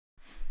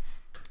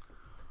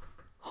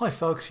Hi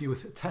folks, you're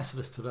with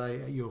Tacitus today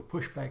at your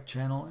Pushback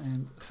channel,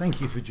 and thank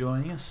you for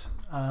joining us.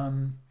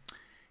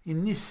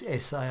 In this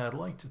essay I'd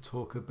like to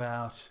talk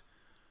about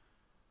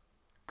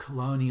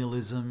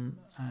colonialism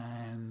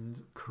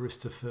and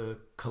Christopher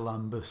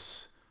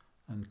Columbus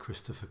and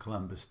Christopher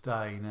Columbus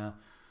Day. Now,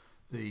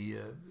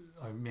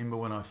 I remember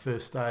when I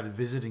first started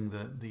visiting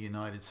the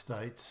United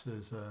States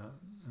as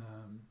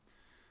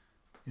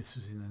this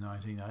was in the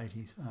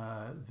 1980s,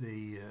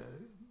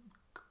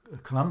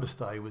 Columbus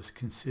Day was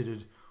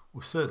considered,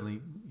 or certainly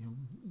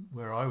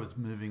where I was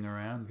moving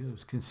around, it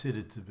was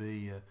considered to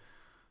be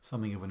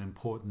something of an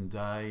important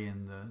day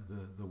in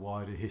the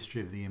wider history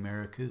of the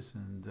Americas,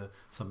 and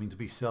something to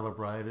be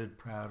celebrated,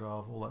 proud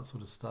of, all that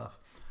sort of stuff.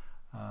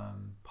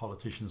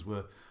 Politicians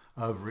were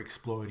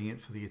over-exploiting it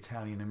for the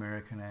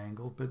Italian-American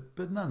angle,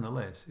 but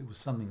nonetheless, it was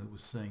something that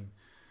was seen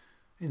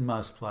in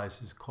most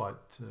places quite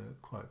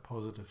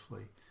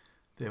positively.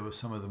 There were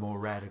some of the more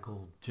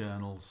radical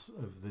journals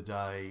of the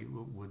day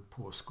would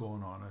pour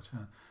scorn on it.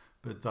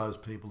 But those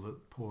people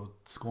that poured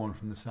scorn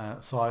from the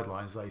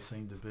sidelines, they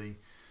seem to be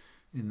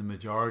in the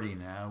majority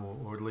now,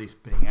 or at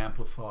least being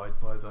amplified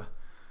by the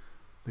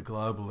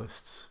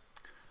globalists.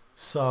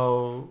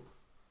 So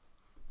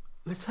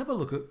let's have a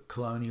look at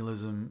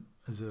colonialism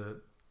as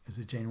a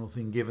general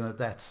thing, given that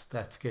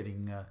that's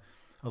getting a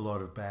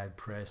lot of bad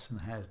press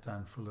and has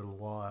done for a little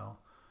while.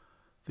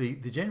 The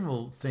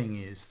general thing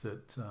is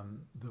that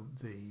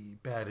the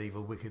bad,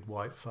 evil, wicked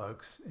white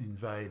folks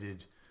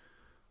invaded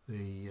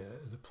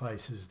the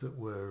places that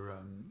were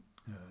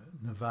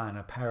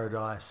nirvana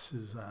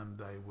paradises.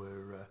 They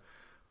were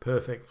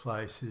perfect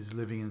places,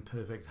 living in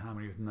perfect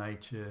harmony with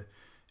nature.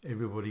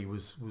 Everybody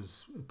was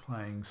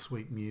playing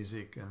sweet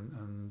music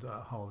and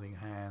holding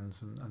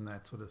hands and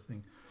that sort of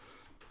thing.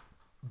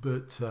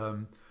 But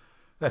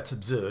that's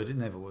absurd. It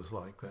never was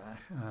like that.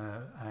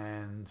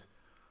 And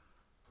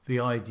the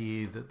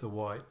idea that the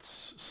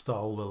whites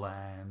stole the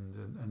land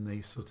and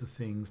these sorts of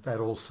things,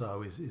 that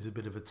also is a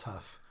bit of a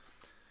tough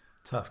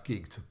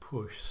gig to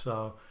push.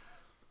 So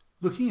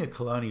looking at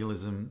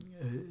colonialism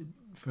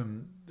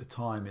from the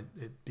time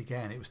it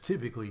began, it was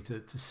typically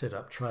to set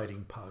up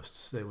trading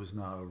posts. There was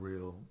no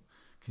real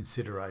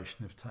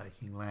consideration of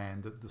taking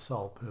land. That the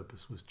sole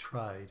purpose was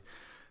trade,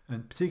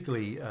 and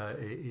particularly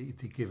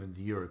given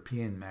the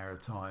European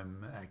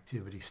maritime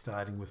activity,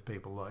 starting with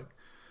people like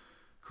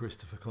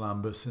Christopher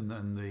Columbus and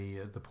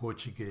the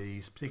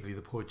Portuguese, particularly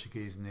the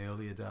Portuguese in the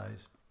earlier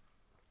days,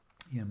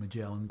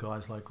 Magellan,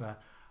 guys like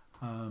that.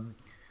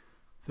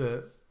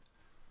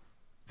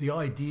 The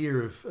idea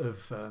of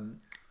the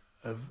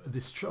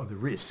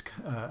risk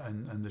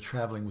and the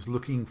travelling was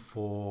looking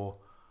for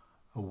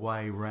a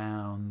way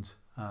round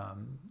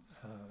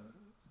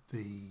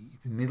the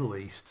Middle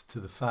East to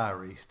the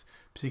Far East,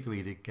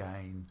 particularly to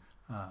gain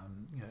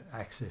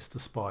access to the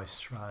spice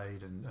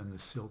trade and the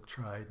silk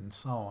trade and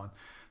so on.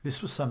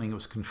 This was something that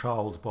was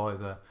controlled by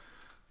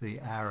the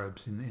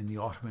Arabs in the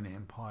Ottoman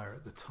Empire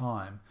at the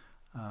time.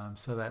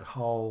 So that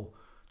whole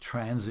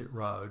transit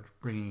road,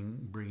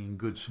 bringing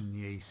goods from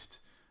the east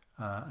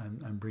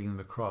and bringing them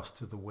across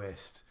to the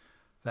west,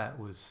 that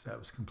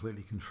was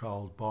completely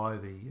controlled by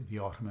the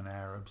Ottoman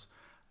Arabs,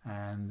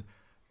 and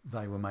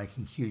they were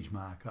making huge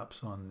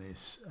markups on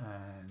this,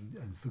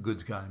 and for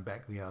goods going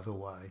back the other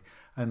way.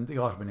 And the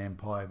Ottoman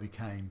Empire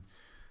became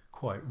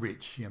quite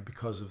rich,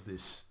 because of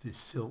this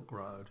Silk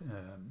Road,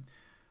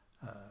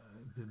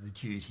 the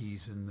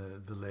duties and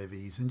the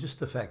levies, and just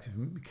the fact of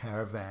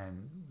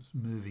caravans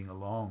moving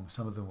along.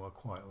 Some of them were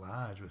quite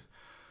large, with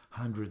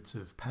hundreds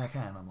of pack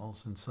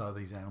animals, and so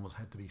these animals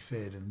had to be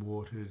fed and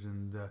watered,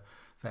 and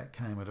that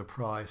came at a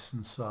price.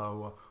 And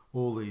so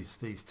all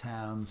these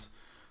towns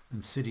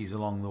and cities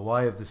along the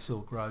way of the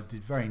Silk Road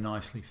did very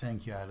nicely,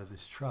 thank you, out of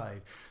this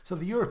trade. So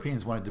the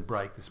Europeans wanted to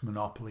break this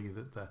monopoly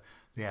that the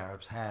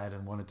Arabs had,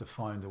 and wanted to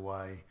find a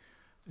way,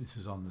 this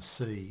is on the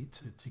sea,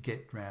 to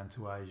get round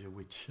to Asia,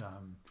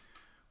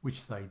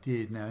 which they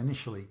did. Now,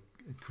 initially,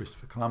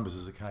 Christopher Columbus,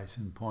 as a case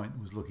in point,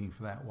 was looking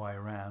for that way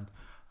around,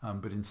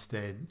 but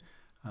instead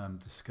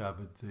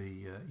discovered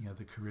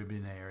the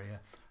Caribbean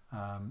area.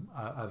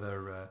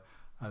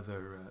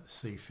 Other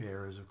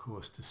seafarers, of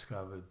course,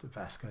 discovered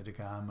Vasco da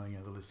Gama.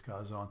 The list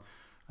goes on.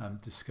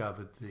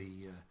 Discovered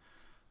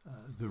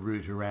the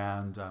route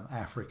around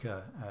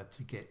Africa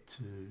to get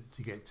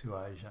to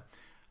Asia,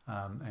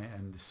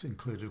 and this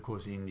included, of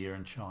course, India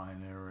and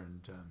China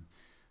and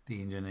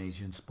the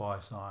Indonesian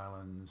Spice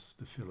Islands,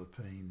 the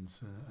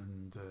Philippines,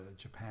 and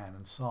Japan,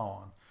 and so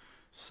on.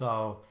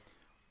 So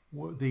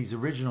these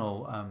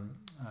original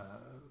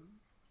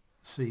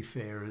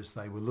seafarers,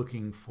 they were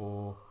looking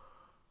for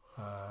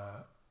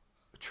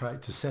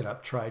to set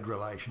up trade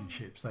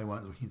relationships. They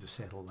weren't looking to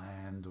settle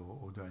land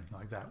or do anything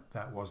like that.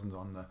 That wasn't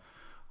on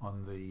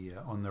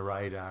the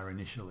radar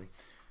initially.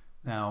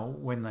 Now,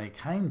 when they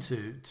came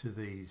to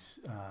these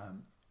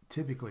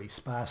typically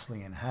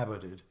sparsely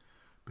inhabited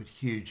but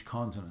huge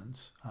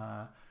continents,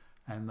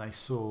 and they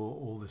saw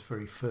all this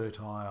very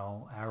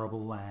fertile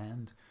arable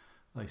land,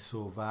 they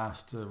saw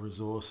vast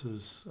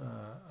resources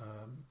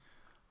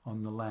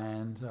on the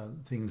land,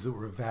 things that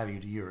were of value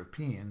to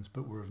Europeans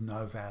but were of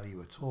no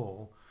value at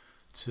all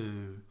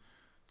to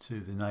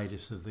the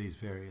natives of these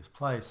various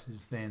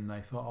places, then they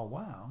thought, oh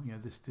wow,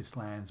 this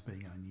land's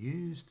being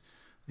unused.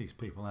 These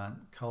people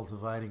aren't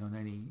cultivating on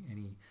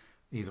any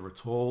either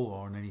at all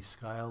or on any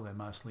scale. They're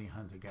mostly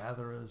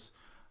hunter-gatherers.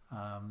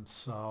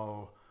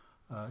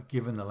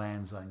 Given the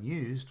land's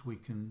unused, we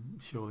can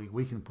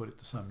put it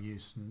to some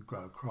use and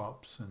grow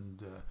crops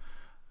and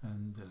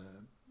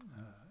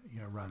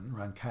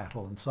run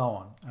cattle and so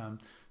on.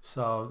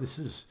 So this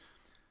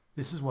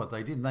is what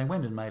they did. And they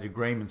went and made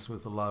agreements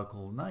with the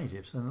local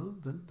natives,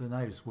 and the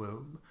natives were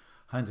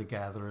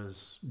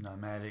hunter-gatherers,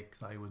 nomadic.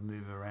 They would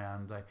move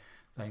around.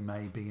 They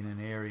may be in an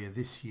area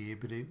this year,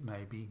 but it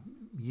may be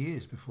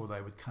years before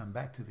they would come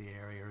back to the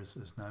area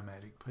as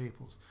nomadic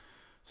peoples.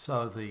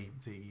 So the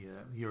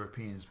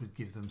Europeans would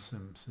give them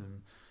some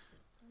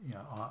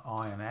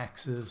iron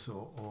axes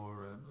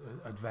or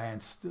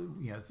advanced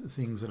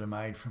things that are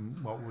made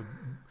from what would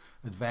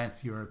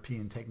advanced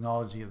European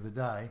technology of the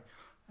day,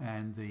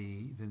 and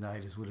the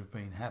natives would have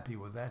been happy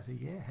with that. So,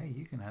 yeah, hey,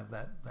 you can have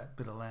that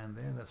bit of land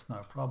there. That's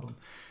no problem.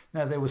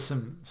 Now there was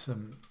some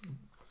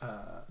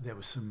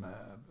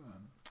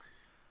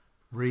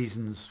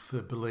reasons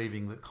for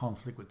believing that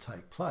conflict would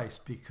take place,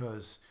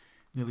 because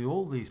nearly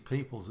all these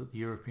peoples that the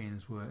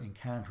Europeans were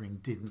encountering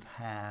didn't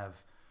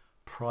have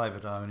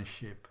private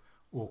ownership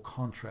or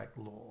contract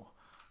law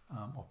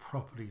or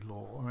property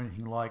law or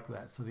anything like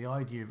that. So the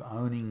idea of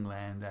owning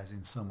land as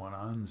in someone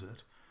owns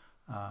it,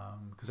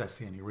 because that's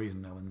the only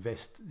reason they'll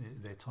invest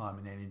their time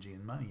and energy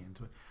and money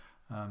into it,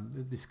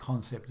 this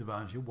concept of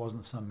ownership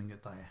wasn't something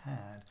that they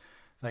had.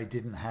 They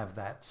didn't have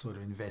that sort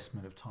of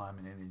investment of time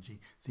and energy.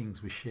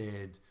 Things were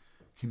shared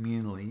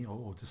communally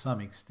or to some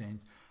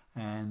extent,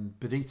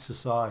 but each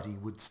society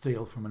would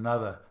steal from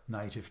another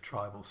native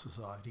tribal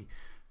society,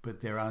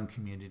 but their own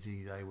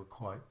community, they were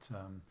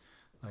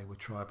they were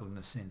tribal in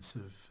the sense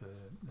of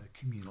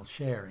communal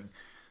sharing.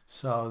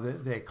 So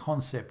their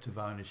concept of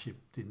ownership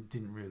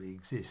didn't really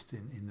exist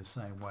in the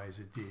same way as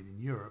it did in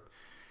Europe.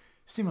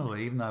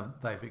 Similarly, even though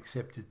they've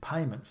accepted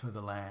payment for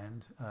the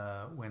land,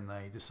 when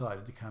they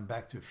decided to come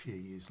back to a few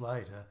years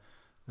later,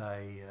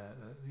 they,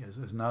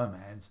 as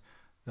nomads,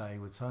 they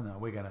would say, no,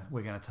 we're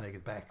going to take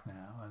it back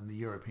now. And the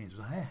Europeans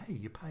would say, hey,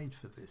 you paid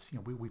for this.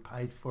 We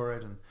paid for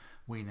it and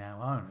we now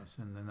own it.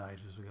 And the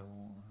natives would go,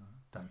 well,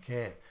 don't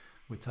care.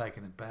 We're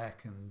taking it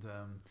back. And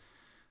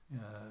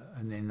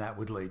then that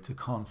would lead to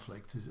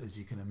conflict, as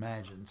you can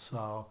imagine.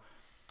 So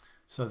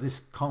this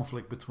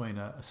conflict between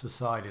a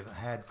society that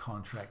had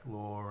contract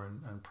law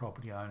and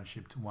property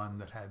ownership to one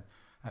that had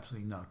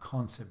absolutely no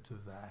concept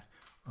of that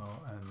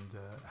and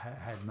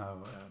had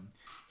no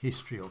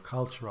history or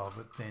culture of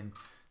it,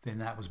 then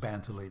that was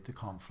bound to lead to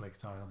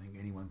conflict. I don't think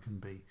anyone can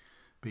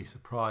be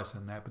surprised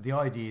in that. But the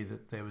idea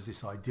that there was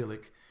this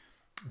idyllic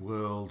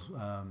world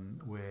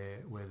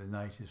where the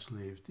natives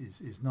lived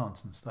is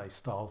nonsense. They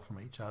stole from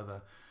each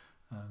other,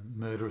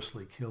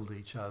 murderously killed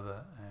each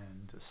other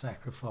and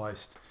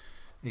sacrificed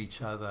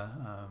each other.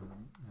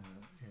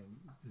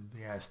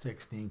 The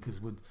Aztecs, the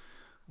Incas would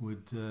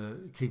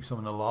keep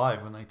someone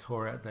alive when they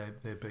tore out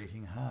their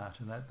beating heart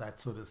and that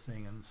sort of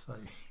thing. And so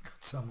you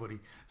got somebody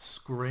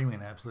screaming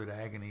in absolute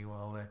agony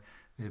while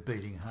their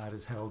beating heart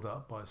is held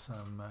up by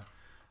some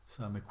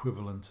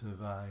equivalent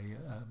of a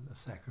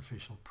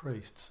sacrificial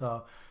priest.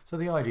 So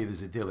the idea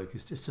there's idyllic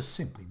is just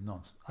simply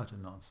utter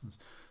nonsense.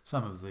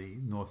 Some of the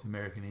North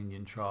American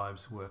Indian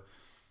tribes were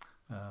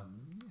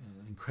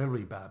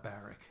incredibly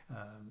barbaric,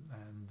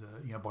 and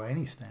by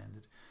any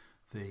standard.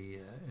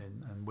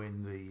 And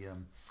when the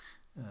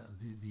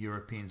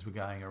Europeans were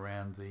going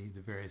around the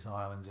various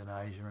islands in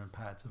Asia and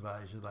parts of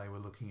Asia, they were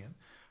looking at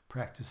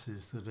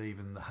practices that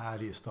even the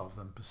hardiest of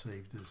them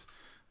perceived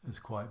as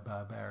quite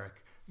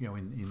barbaric.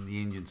 In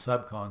the Indian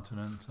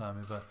subcontinent,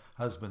 if a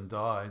husband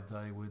died,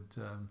 they would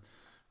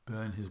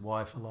burn his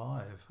wife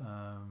alive,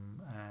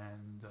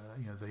 and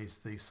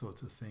these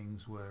sorts of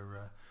things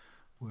were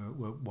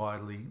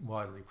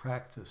widely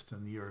practiced,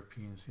 and the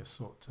Europeans just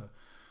sought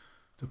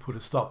to put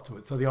a stop to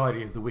it. So the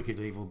idea of the wicked,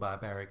 evil,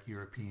 barbaric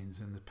Europeans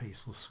and the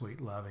peaceful, sweet,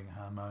 loving,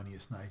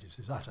 harmonious natives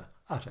is utter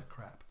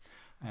crap.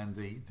 And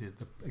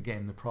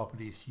again, the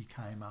property issue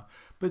came up.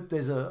 But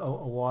there's a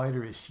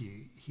wider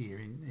issue here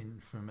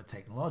from a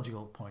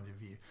technological point of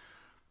view.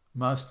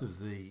 Most of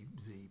the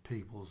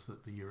peoples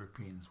that the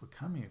Europeans were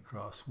coming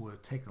across were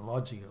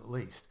technologically, at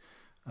least,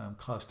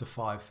 close to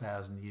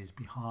 5,000 years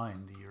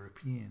behind the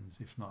Europeans,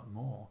 if not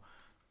more.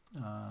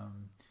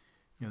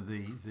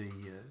 The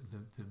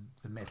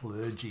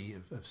metallurgy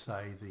of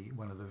say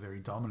one of the very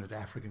dominant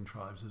African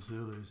tribes, the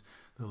Zulus,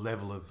 the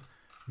level of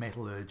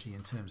metallurgy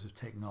in terms of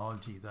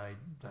technology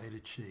they'd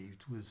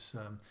achieved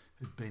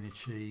had been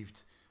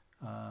achieved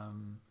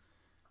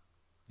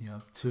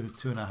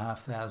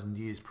 2,500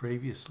 years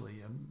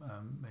previously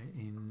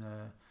in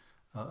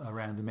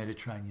around the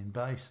Mediterranean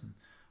basin.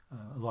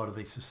 A lot of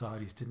these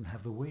societies didn't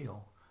have the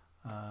wheel.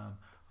 A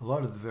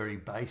lot of the very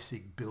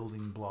basic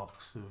building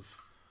blocks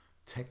of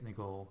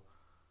technical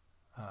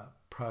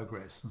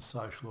progress and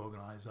social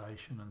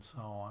organisation and so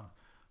on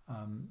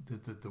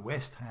that the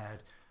West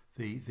had,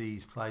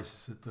 these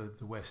places that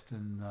the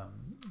Western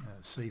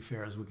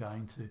seafarers were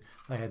going to,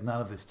 they had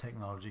none of this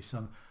technology.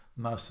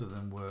 Most of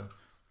them were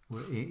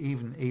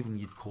even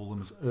you'd call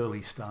them as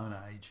early Stone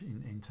Age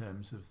in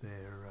terms of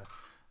their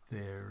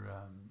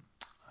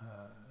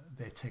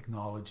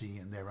technology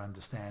and their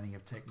understanding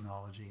of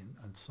technology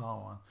and so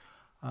on.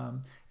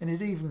 And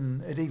it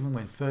even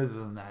went further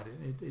than that.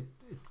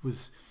 It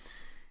was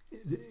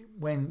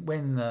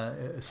when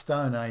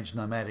Stone Age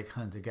nomadic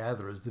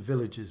hunter-gatherers, the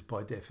villages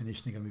by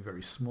definition are going to be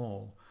very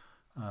small.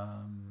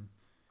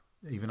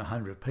 Even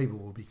 100 people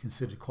will be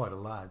considered quite a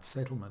large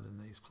settlement in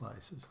these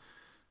places.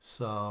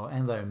 So,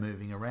 and they were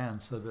moving around,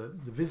 so the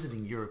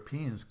visiting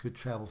Europeans could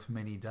travel for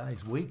many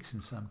days, weeks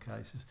in some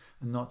cases,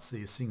 and not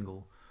see a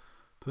single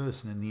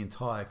person. In the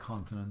entire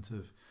continent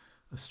of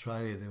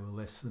Australia, there were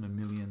less than a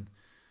million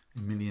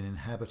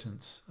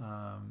inhabitants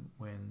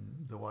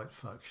when the white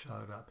folk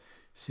showed up.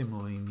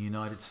 Similarly, in the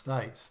United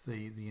States,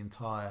 the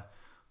entire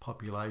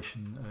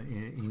population,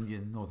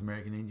 North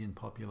American Indian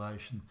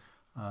population,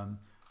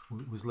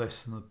 was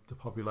less than the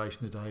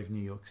population today of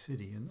New York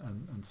City,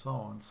 and so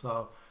on.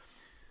 So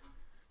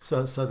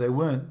they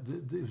weren't,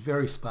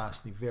 very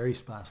sparsely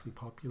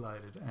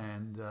populated,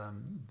 and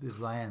the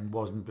land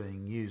wasn't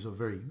being used, or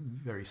very,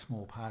 very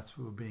small parts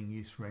were being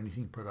used for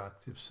anything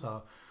productive.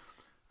 So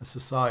a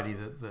society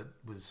that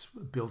was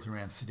built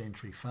around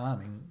sedentary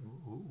farming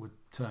would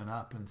turn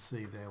up and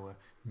see there were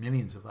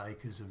millions of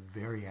acres of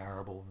very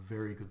arable,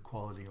 very good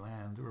quality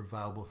land that were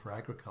available for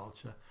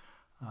agriculture.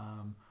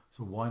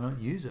 So why not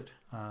use it,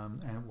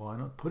 and why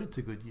not put it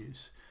to good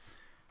use?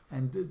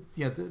 And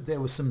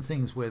there were some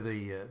things where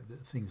the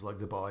things like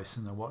the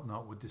bison and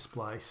whatnot were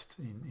displaced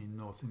in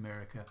North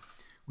America,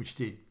 which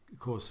did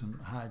cause some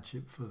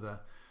hardship for the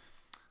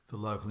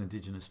local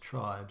indigenous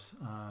tribes.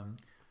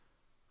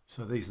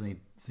 So these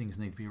things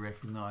need to be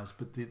recognised.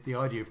 But the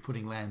idea of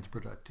putting land to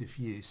productive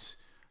use,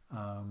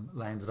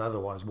 land that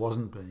otherwise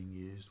wasn't being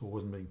used or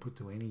wasn't being put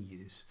to any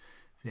use,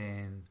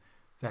 then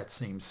that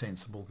seems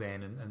sensible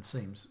then and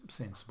seems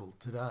sensible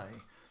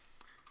today.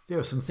 There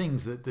are some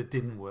things that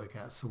didn't work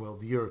out so well.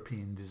 The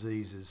European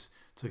diseases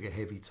took a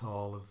heavy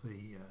toll of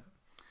the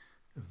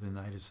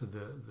natives of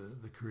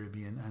the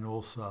Caribbean, and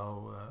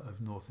also of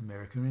North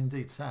America, and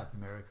indeed South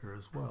America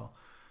as well.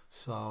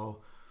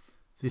 So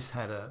this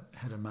had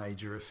a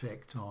major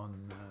effect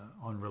on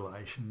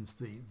relations,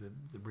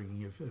 the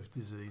bringing of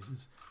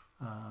diseases.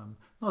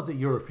 Not that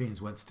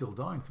Europeans weren't still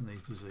dying from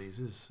these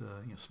diseases,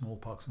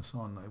 smallpox and so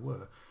on, they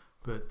were,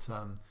 but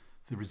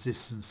the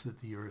resistance that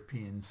the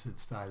Europeans had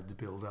started to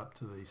build up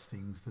to these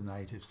things, the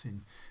natives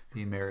in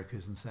the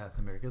Americas and South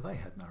America, they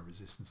had no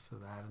resistance to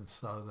that, and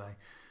so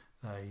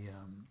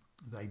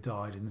they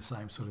died in the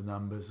same sort of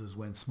numbers as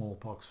when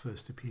smallpox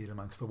first appeared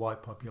amongst the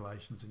white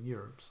populations in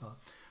Europe. So,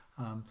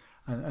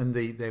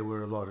 there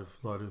were a lot of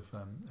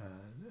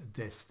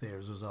deaths there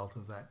as a result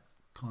of that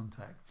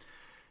contact.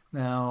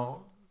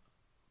 Now,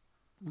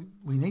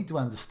 we need to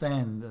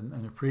understand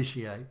and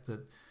appreciate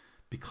that,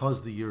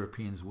 because the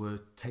Europeans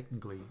were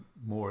technically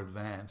more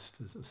advanced,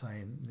 as I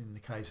say in the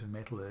case of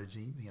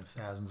metallurgy,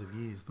 thousands of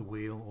years, the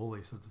wheel, all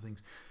these sorts of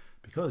things,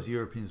 because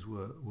Europeans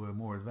were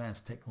more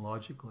advanced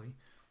technologically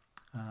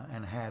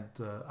and had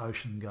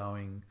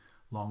ocean-going,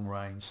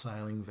 long-range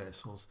sailing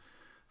vessels,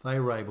 they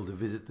were able to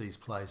visit these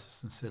places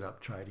and set up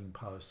trading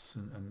posts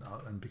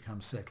and become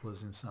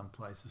settlers in some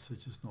places,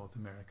 such as North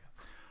America.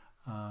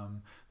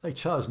 They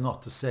chose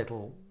not to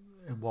settle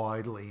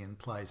widely in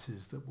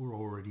places that were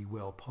already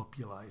well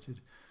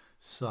populated.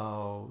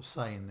 So,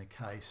 say in the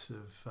case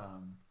of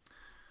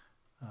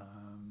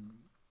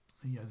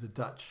the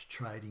Dutch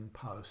trading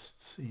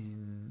posts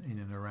in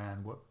and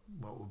around what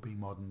would be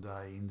modern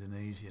day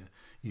Indonesia,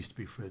 used to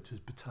be referred to as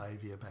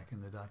Batavia back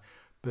in the day,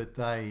 but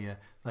they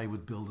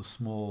would build a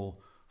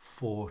small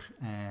fort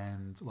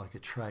and like a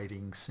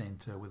trading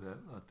centre with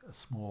a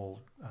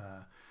small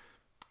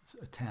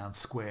a town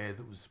square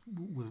that was,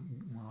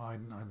 I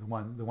don't know,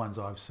 the ones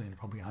I've seen are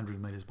probably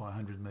 100 metres by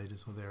 100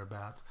 metres or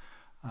thereabouts,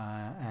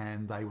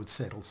 and they would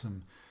settle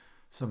some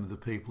of the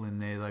people in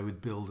there. They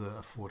would build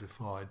a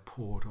fortified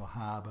port or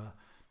harbour,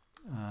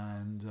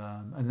 and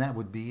that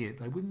would be it.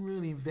 They wouldn't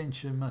really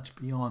venture much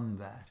beyond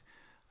that.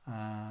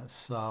 And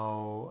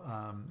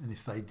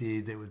if they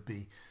did, there would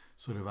be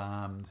sort of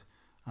armed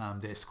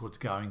escorts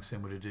going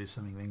somewhere to do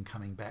something, then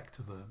coming back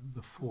to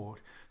the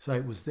fort. So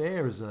it was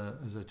there as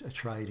a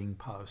trading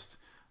post,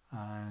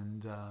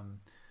 and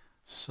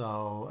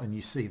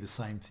you see the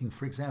same thing,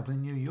 for example,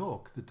 in New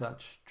York, the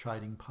Dutch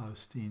trading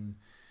post in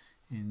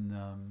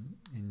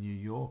New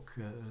York,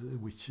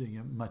 which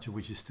much of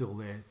which is still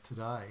there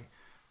today,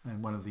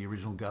 and one of the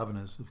original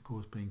governors, of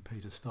course, being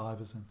Peter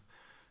Stuyvesant.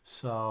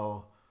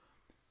 So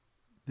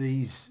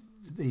these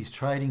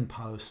trading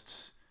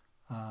posts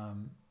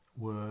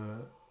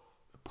were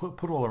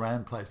put all around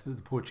the place. The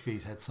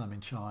Portuguese had some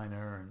in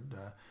China,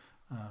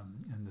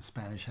 and the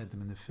Spanish had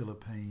them in the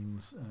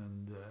Philippines,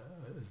 and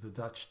as the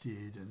Dutch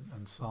did,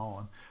 and so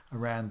on.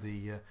 Around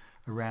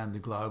the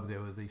globe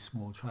there were these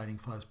small trading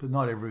posts, but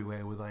not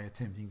everywhere were they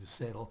attempting to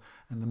settle.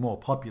 And the more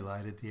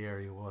populated the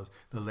area was,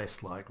 the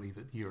less likely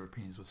that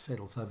Europeans would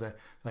settle. So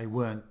they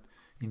weren't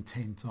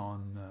intent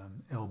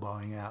on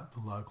elbowing out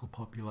the local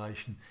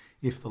population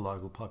if the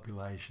local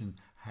population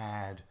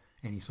had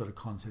any sort of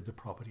concept of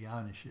property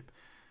ownership.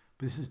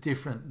 But this is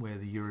different where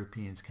the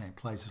Europeans came,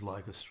 places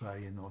like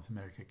Australia, North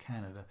America,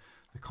 Canada.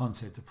 The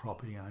concept of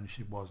property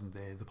ownership wasn't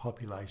there. The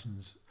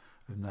populations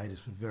of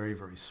natives were very,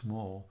 very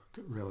small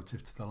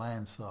relative to the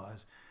land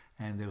size,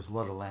 and there was a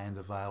lot of land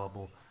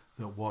available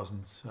that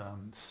wasn't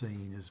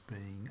seen as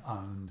being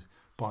owned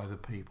by the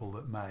people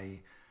that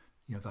may,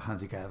 the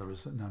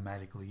hunter-gatherers that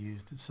nomadically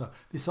used it. So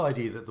this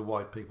idea that the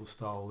white people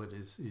stole it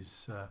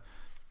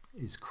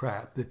is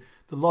crap. The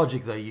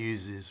logic they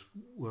use is,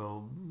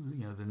 well,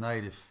 the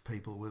native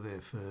people were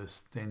there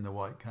first, then the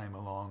white came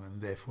along,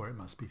 and therefore it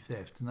must be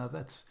theft. No,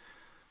 that's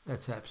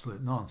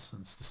absolute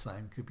nonsense. The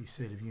same could be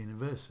said of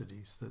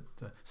universities,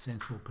 that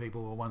sensible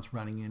people were once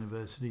running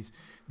universities,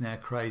 now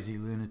crazy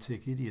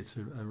lunatic idiots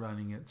are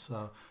running it.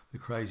 So the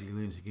crazy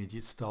lunatic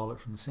idiots stole it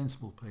from the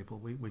sensible people.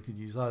 We could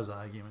use those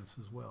arguments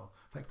as well.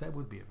 In fact, that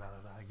would be a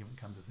valid argument,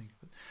 come to think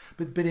of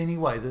it. But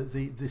anyway,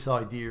 this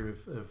idea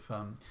of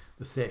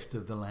the theft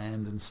of the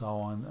land and so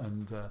on,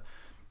 and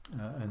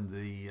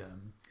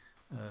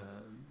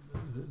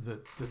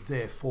that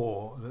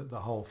therefore the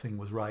whole thing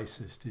was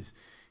racist is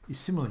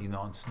similarly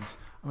nonsense.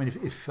 I mean,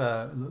 if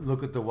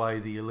look at the way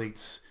the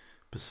elites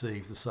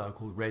perceive the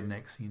so-called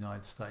rednecks in the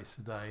United States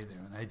today.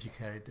 They're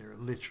uneducated, they're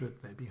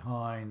illiterate, they're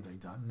behind, they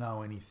don't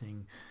know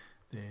anything,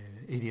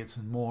 they're idiots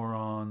and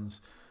morons,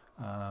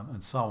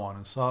 and so on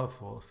and so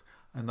forth.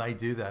 And they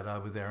do that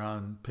over their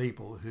own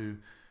people who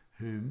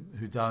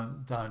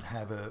don't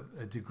have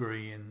a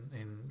degree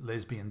in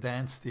lesbian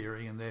dance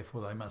theory, and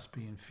therefore they must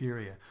be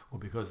inferior, or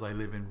because they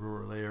live in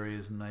rural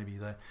areas and maybe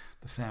the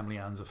family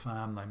owns a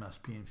farm, they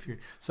must be inferior.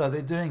 So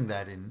they're doing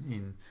that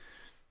in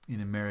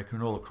America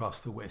and all across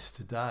the West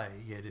today.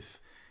 Yet if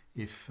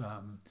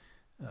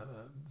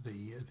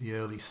the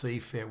early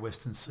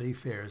Western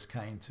seafarers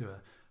came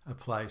to a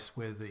place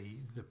where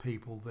the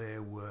people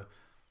there were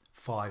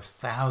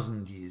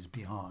 5,000 years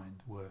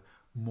behind, were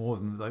more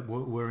than they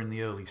were in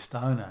the early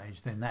Stone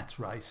Age, then that's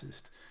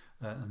racist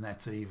and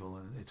that's evil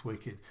and it's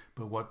wicked.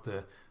 But what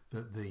the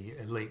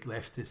elite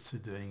leftists are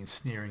doing is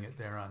sneering at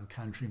their own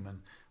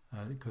countrymen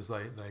because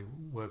they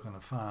work on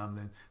a farm,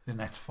 then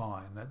that's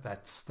fine.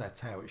 That's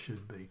how it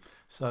should be.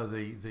 So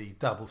the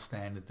double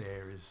standard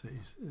there is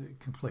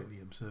completely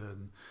absurd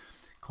and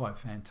quite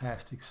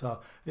fantastic.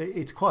 So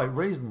it's quite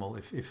reasonable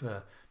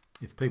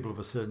if people of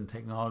a certain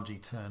technology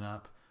turn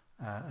up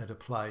at a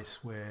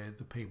place where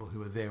the people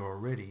who are there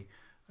already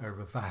are of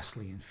a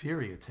vastly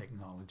inferior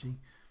technology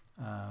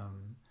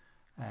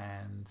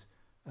and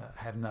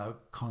have no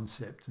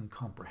concept and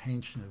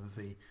comprehension of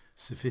the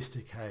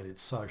sophisticated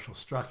social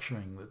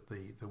structuring that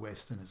the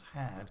Westerners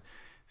had,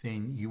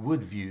 then you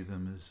would view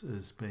them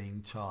as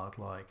being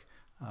childlike.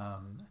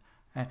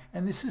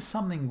 And this is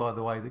something, by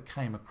the way, that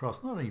came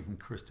across not even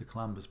Christopher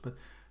Columbus, but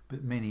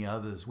many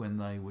others when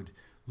they would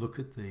look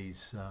at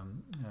these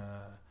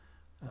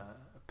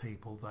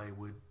people,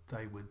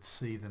 they would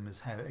see them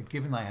as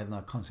given they had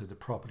no concept of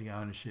property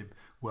ownership,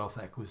 wealth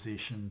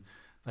acquisition,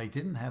 they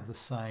didn't have the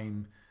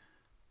same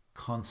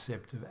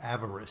concept of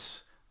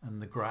avarice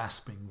and the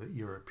grasping that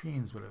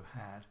Europeans would have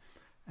had,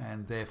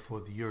 and therefore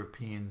the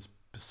Europeans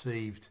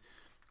perceived,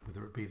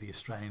 whether it be the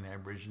Australian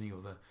Aborigine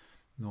or the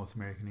North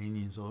American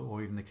Indians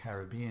or even the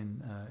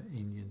Caribbean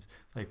Indians,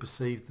 they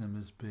perceived them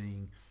as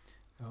being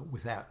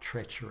without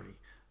treachery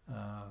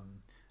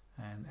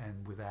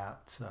and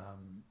without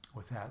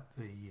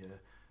the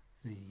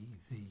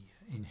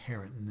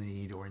inherent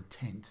need or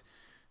intent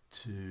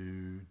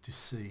to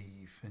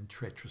deceive and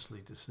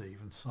treacherously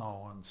deceive and so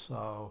on.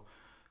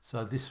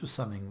 So this was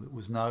something that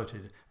was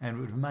noted, and it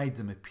would have made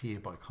them appear,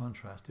 by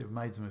contrast, it would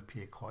have made them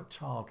appear quite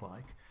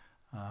childlike,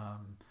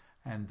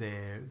 and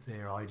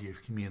their idea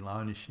of communal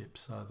ownership,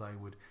 so they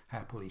would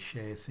happily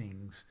share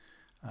things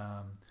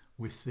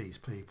with these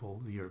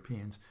people, the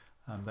Europeans.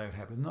 They would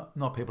have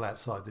not people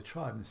outside the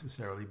tribe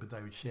necessarily, but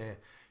they would share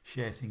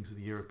things with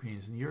the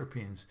Europeans, and the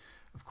Europeans,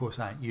 of course,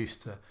 aren't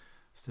used to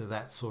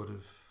that sort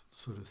of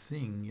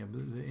thing.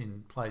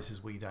 In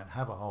places where you don't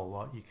have a whole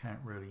lot, you can't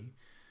really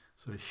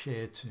sort of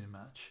share too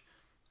much.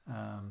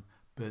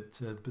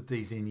 But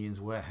these Indians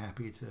were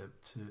happy to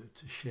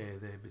share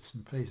their bits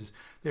and pieces.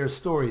 There are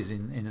stories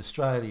in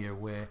Australia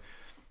where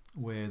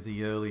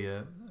the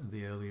earlier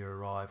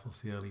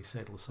arrivals, the early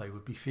settlers, they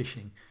would be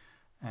fishing,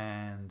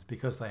 and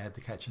because they had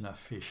to catch enough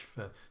fish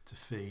to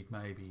feed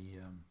maybe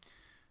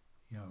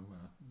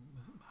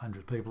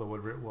 100 people or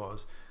whatever it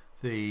was,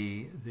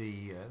 the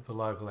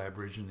local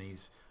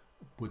Aborigines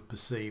would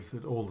perceive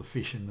that all the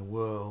fish in the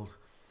world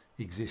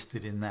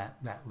existed in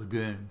that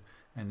lagoon,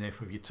 and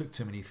therefore if you took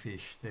too many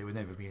fish, there would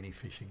never be any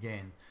fish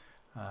again.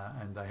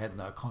 And they had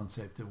no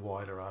concept of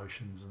wider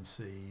oceans and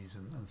seas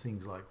and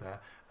things like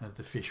that.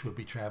 The fish would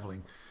be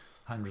travelling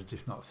hundreds,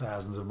 if not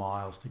thousands, of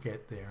miles to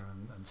get there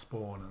and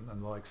spawn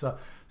and like so.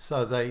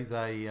 So they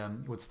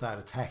would start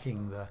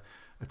attacking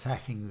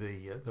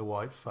the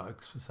white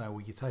folks for saying,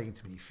 well, you're taking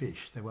too many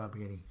fish. There won't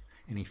be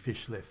any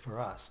fish left for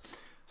us.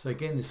 So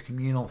again, this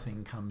communal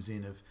thing comes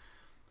in of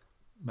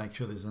make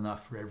sure there's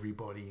enough for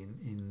everybody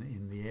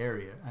in the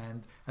area,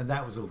 and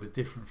that was a little bit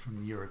different from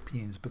the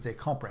Europeans, but their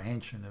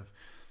comprehension of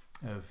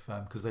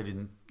because they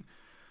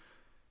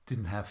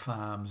didn't have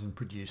farms and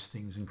produce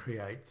things and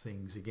create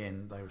things.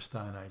 Again, they were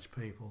Stone Age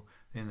people.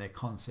 Then their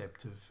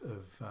concept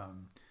of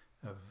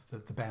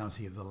the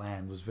bounty of the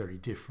land was very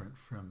different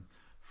from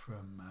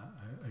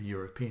a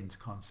European's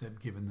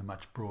concept, given the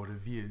much broader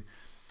view.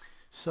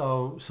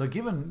 So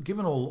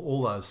given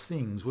all those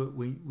things,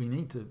 we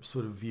need to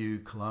sort of view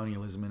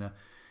colonialism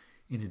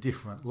in a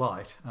different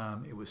light.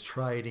 It was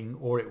trading,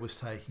 or it was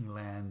taking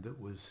land that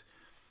was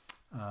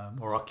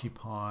or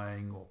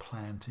occupying or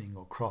planting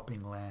or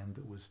cropping land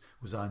that was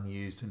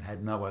unused and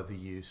had no other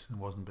use and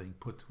wasn't being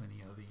put to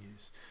any other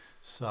use.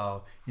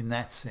 So in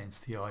that sense,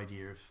 the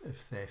idea of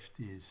theft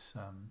is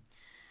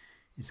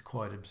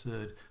quite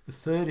absurd. The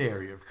third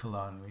area of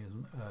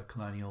colonialism,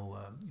 colonial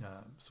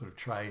sort of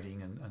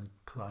trading and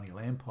colonial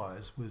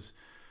empires was,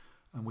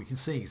 and we can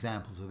see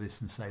examples of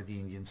this in, say, the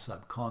Indian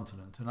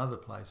subcontinent and other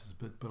places,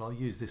 but I'll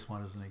use this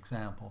one as an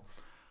example.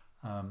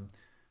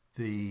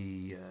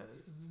 The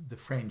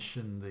French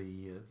and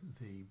the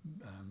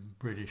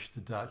British,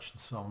 the Dutch,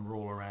 and so on were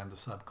all around the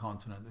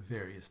subcontinent at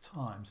various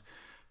times,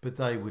 but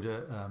they would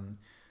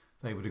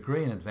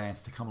agree in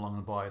advance to come along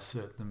and buy a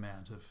certain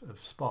amount of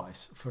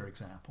spice, for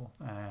example,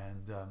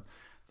 and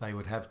they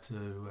would have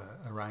to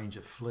arrange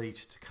a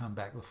fleet to come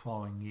back the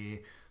following year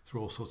through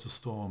all sorts of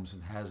storms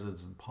and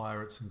hazards and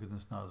pirates and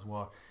goodness knows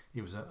what.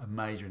 It was a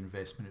major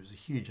investment. It was a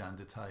huge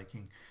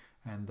undertaking,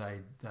 and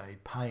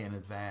they'd pay in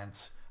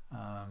advance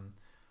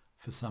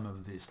for some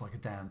of this, like a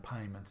down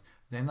payment.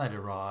 Then they'd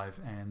arrive,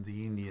 and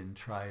the Indian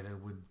trader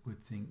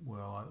would think,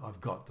 well,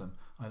 I've got them.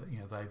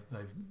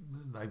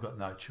 They've got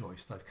no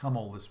choice. They've come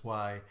all this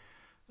way.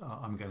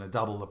 I'm going to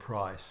double the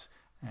price,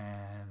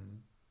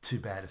 and too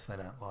bad if they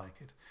don't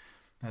like it.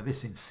 Now,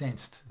 this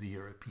incensed the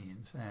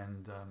Europeans,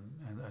 and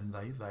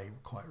they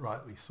quite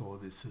rightly saw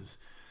this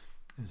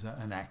as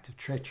an act of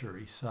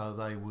treachery. So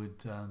they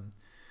would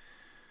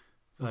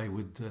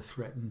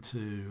threaten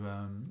to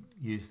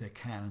use their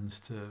cannons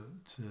to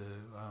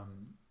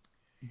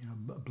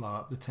blow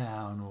up the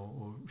town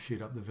or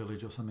shoot up the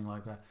village or something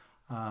like that.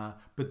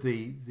 But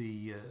the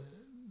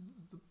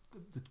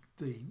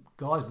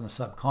guys in the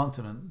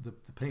subcontinent, the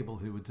people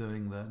who were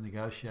doing the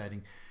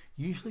negotiating,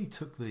 usually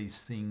took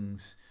these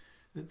things.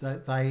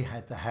 They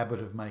had the habit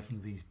of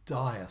making these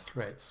dire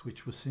threats,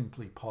 which were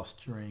simply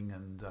posturing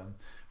and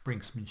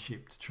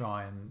brinksmanship to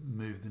try and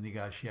move the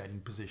negotiating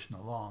position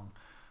along.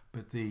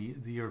 But the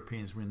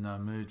Europeans were in no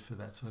mood for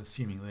that, so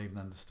assuming they even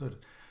understood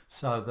it.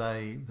 So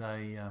they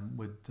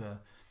would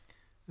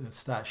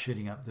start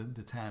shooting up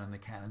the town and the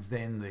cannons.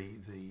 Then they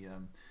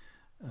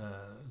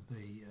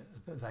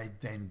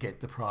then get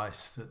the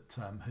price that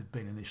had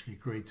been initially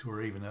agreed to,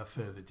 or even a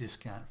further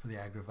discount for the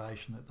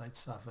aggravation that they'd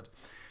suffered.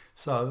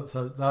 So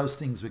those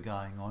things were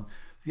going on.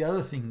 The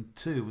other thing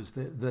too was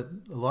that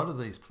a lot of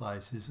these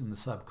places, and the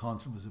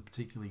subcontinent was a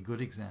particularly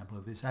good example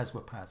of this, as were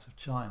parts of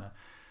China,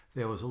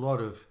 there was a lot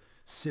of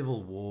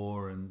civil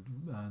war and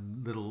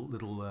little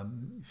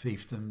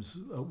fiefdoms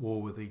at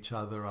war with each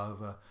other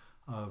over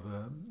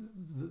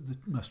the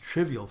most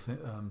trivial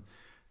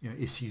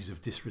issues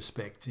of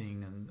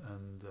disrespecting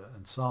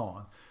and so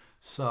on.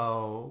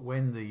 So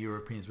when the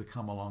Europeans would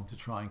come along to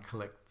try and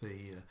collect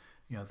the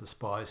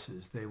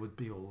spices, there would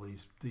be all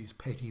these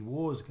petty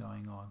wars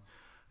going on,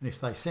 and if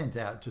they sent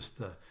out just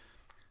the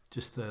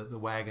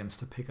wagons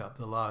to pick up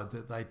the load,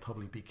 that they'd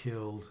probably be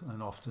killed,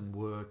 and often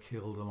were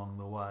killed along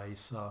the way.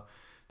 So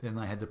then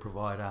they had to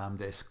provide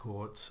armed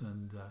escorts,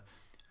 and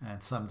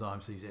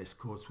sometimes these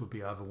escorts would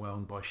be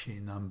overwhelmed by sheer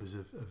numbers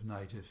of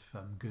native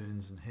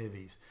goons and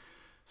heavies.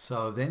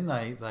 So then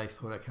they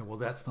thought, okay, well,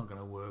 that's not going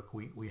to work.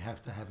 We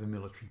have to have a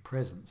military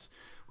presence.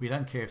 We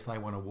don't care if they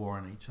want to war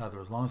on each other,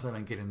 as long as they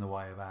don't get in the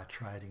way of our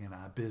trading and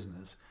our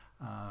business,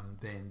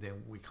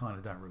 then we kind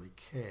of don't really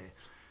care.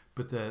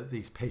 But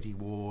these petty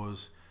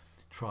wars,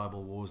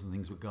 tribal wars and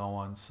things would go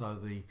on. So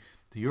the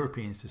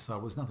Europeans decided,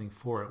 well, there's nothing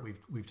for it.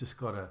 We've just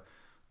got to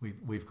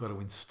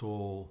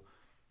install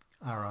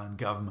our own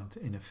government,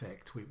 in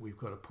effect. We've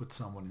got to put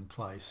someone in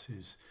place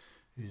who's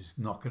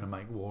not going to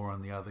make war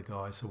on the other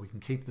guy, so we can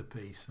keep the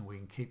peace and we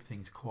can keep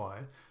things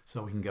quiet,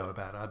 so we can go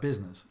about our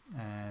business.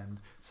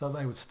 And so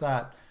they would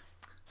start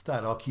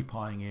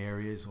occupying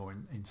areas or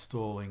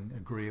installing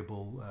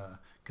agreeable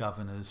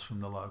governors from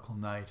the local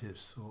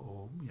natives,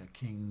 or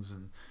kings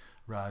and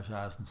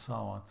rajas and so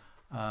on.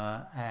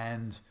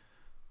 And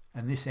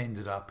this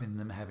ended up in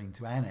them having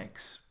to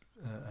annex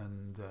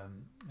and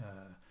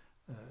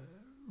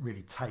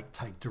really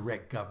take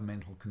direct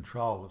governmental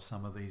control of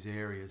some of these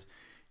areas,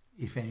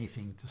 if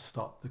anything, to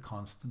stop the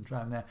constant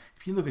drama. Now,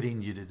 if you look at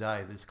India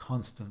today, there's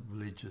constant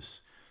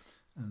religious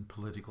and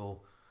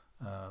political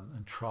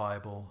and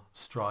tribal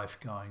strife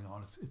going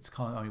on. It's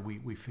kind of, I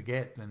mean, we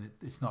forget, and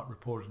it's not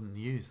reported in the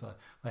news.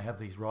 They have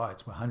these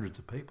riots where hundreds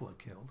of people are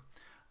killed.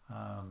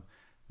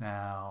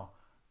 Now,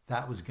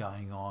 that was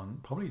going on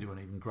probably to an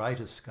even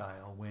greater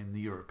scale when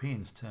the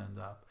Europeans turned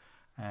up,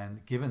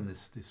 and given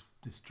this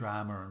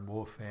drama and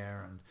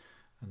warfare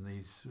and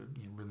these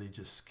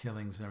religious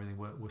killings and everything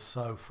were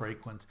so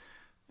frequent,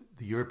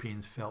 the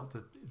Europeans felt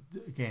that,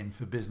 again,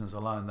 for business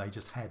alone, they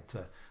just had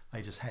to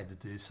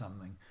do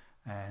something,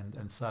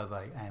 and so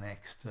they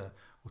annexed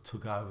or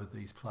took over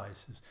these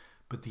places.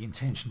 But the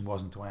intention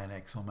wasn't to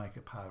annex or make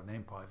it part of an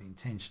empire. The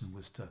intention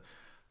was to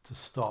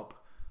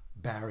stop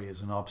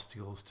barriers and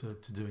obstacles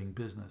to doing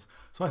business.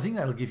 So I think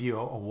that'll give you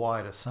a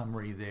wider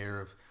summary there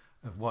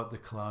of what the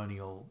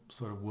colonial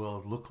sort of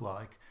world looked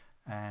like,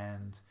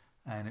 and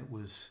it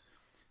was.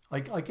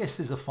 I guess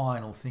there's a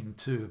final thing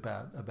too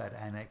about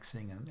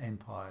annexing and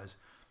empires,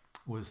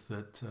 was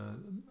that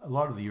a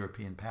lot of the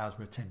European powers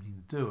were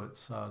attempting to do it.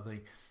 So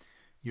the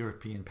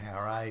European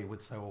power A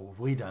would say, well, if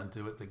we don't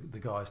do it, the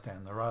guys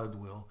down the road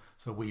will,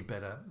 so we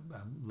better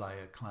lay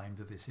a claim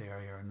to this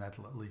area, and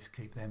that'll at least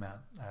keep them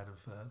out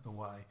of the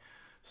way.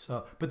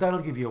 So, but that'll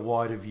give you a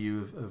wider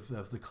view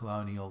of the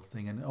colonial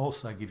thing, and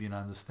also give you an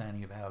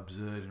understanding of how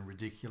absurd and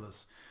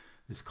ridiculous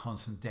this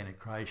constant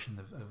denigration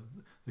of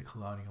the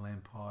colonial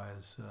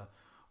empires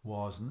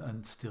was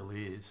and still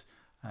is,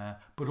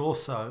 but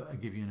also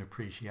give you an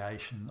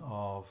appreciation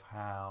of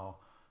how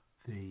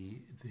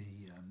the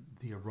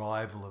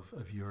arrival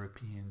of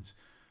Europeans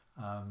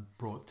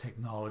brought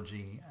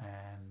technology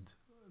and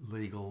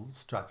legal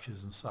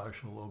structures and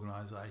social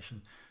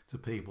organisation to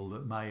people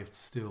that may have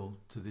still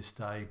to this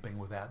day been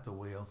without the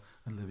wheel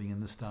and living in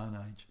the Stone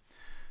Age.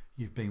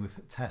 You've been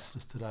with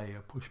Tacitus today,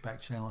 a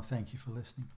Pushback channel. Thank you for listening.